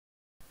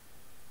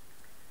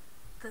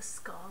The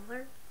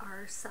scholar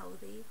R.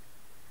 Southey.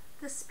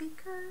 The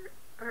speaker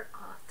or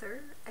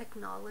author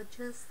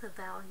acknowledges the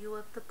value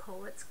of the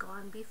poets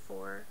gone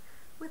before,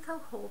 with a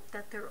hope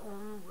that their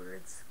own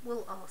words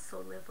will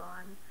also live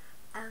on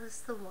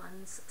as the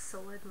ones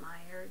so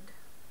admired.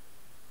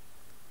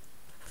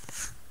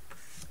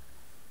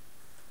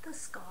 The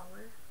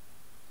scholar.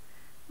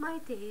 My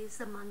days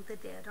among the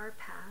dead are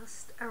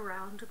past,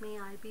 around me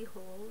I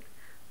behold,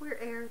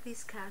 where'er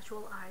these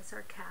casual eyes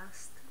are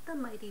cast, the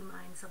mighty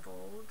minds of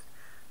old.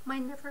 My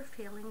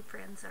never-failing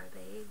friends are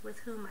they, with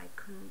whom I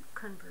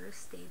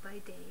converse day by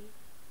day.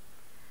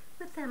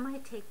 With them I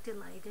take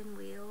delight in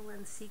weal,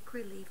 and seek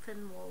relief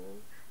in woe,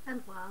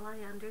 and while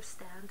I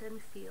understand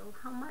and feel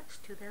how much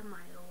to them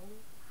I owe,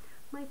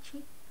 my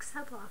cheeks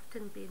have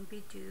often been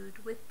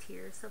bedewed with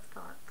tears of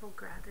thoughtful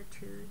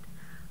gratitude.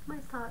 My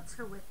thoughts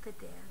are with the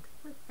dead,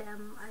 with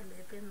them I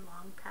live in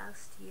long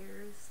past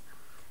years.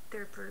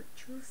 Their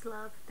virtues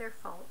love, their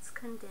faults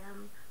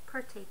condemn,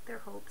 partake their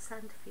hopes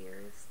and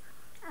fears,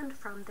 and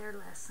from their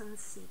lessons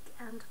seek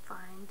and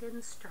find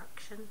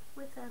instruction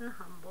with an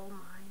humble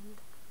mind.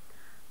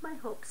 My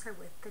hopes are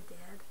with the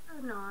dead,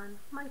 anon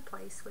my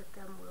place with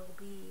them will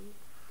be,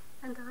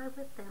 and I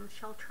with them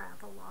shall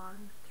travel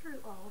on through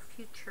all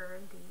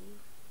futurity.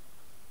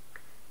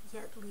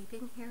 Yet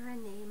leaving here a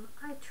name,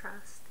 I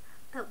trust,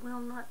 that will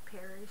not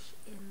perish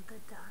in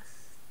the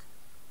dust.